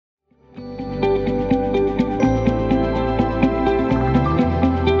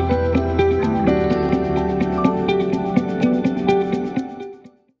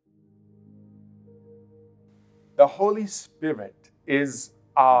Holy Spirit is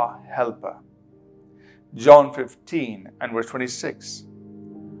our helper. John 15 and verse 26.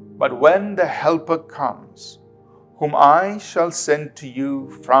 But when the helper comes, whom I shall send to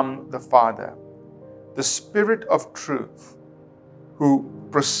you from the Father, the Spirit of truth, who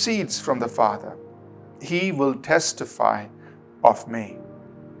proceeds from the Father, he will testify of me.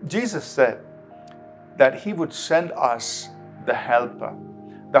 Jesus said that he would send us the helper,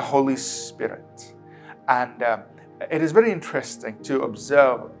 the Holy Spirit. And it is very interesting to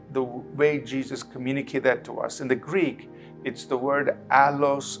observe the way Jesus communicated that to us. In the Greek, it's the word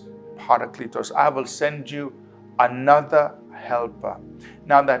allos parakletos. I will send you another helper.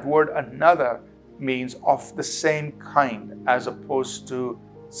 Now that word another means of the same kind as opposed to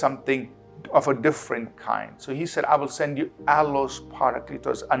something of a different kind. So he said, I will send you allos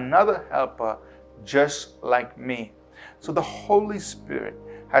parakletos, another helper just like me. So the Holy Spirit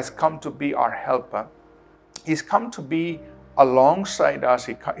has come to be our helper. He's come to be alongside us.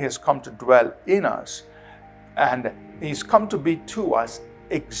 He has come to dwell in us. And he's come to be to us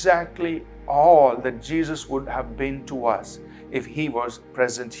exactly all that Jesus would have been to us if he was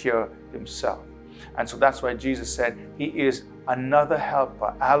present here himself. And so that's why Jesus said he is another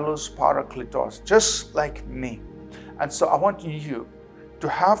helper, allos parakletos, just like me. And so I want you to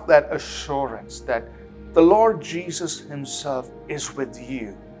have that assurance that the Lord Jesus himself is with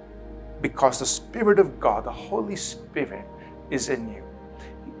you because the Spirit of God, the Holy Spirit, is in you.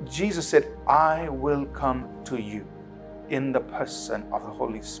 Jesus said, I will come to you in the person of the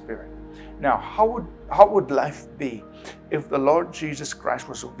Holy Spirit. Now, how would life be if the Lord Jesus Christ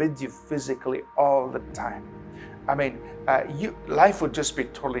was with you physically all the time? I mean, life would just be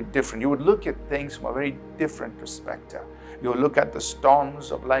totally different. You would look at things from a very different perspective. You will look at the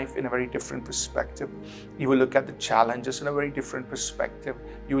storms of life in a very different perspective. You will look at the challenges in a very different perspective.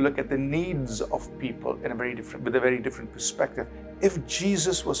 You will look at the needs of people with a very different perspective. If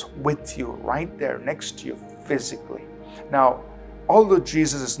Jesus was with you right there next to you physically. Now, although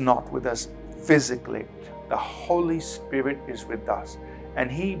Jesus is not with us physically, the Holy Spirit is with us. And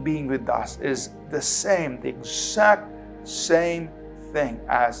he being with us is the exact same thing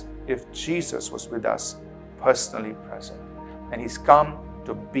as if Jesus was with us personally present. And he's come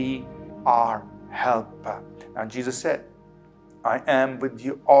to be our helper. Now Jesus said, I am with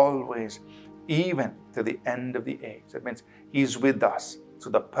you always, even to the end of the age. That means he's with us. So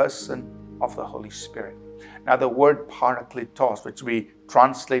the person of the Holy Spirit. Now the word parakletos, which we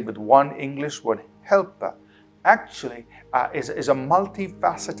translate with one English word, helper, actually is a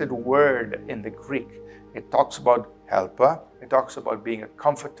multifaceted word in the Greek. It talks about helper, it talks about being a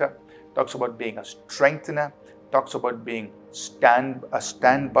comforter, it talks about being a strengthener, it talks about being a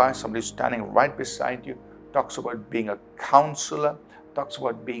standby, somebody standing right beside you, it talks about being a counselor, it talks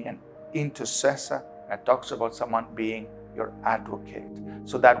about being an intercessor, and it talks about someone being your advocate.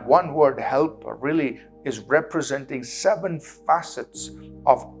 So that one word helper really is representing 7 facets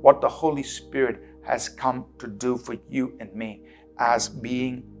of what the Holy Spirit has come to do for you and me as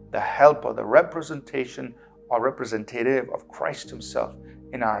being the helper, the representation or representative of Christ himself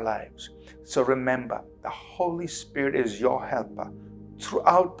in our lives. So remember, the Holy Spirit is your helper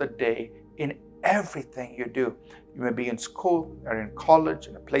throughout the day in everything you do. You may be in school or in college,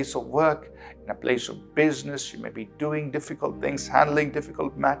 in a place of work, in a place of business. You may be doing difficult things, handling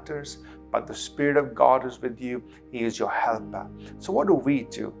difficult matters, but the Spirit of God is with you. He is your helper. So what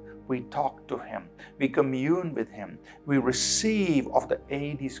do? We talk to him. We commune with him. We receive of the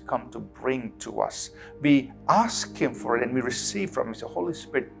aid he's come to bring to us. We ask him for it and we receive from him. Say, Holy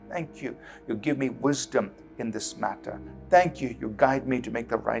Spirit, thank you. You give me wisdom in this matter. Thank you. You guide me to make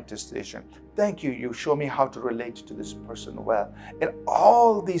the right decision. Thank you. You show me how to relate to this person well. In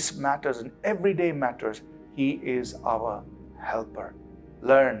all these matters and everyday matters, he is our helper.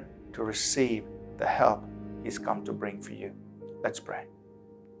 Learn to receive the help he's come to bring for you. Let's pray.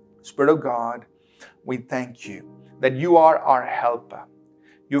 Spirit of God, we thank you that you are our helper.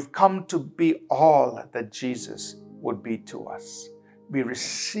 You've come to be all that Jesus would be to us. We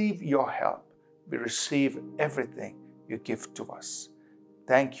receive your help. We receive everything you give to us.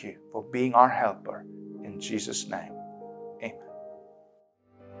 Thank you for being our helper. In Jesus' name, amen.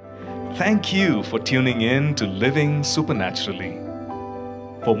 Thank you for tuning in to Living Supernaturally.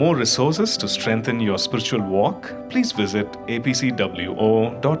 For more resources to strengthen your spiritual walk, please visit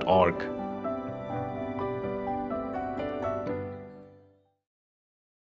apcwo.org.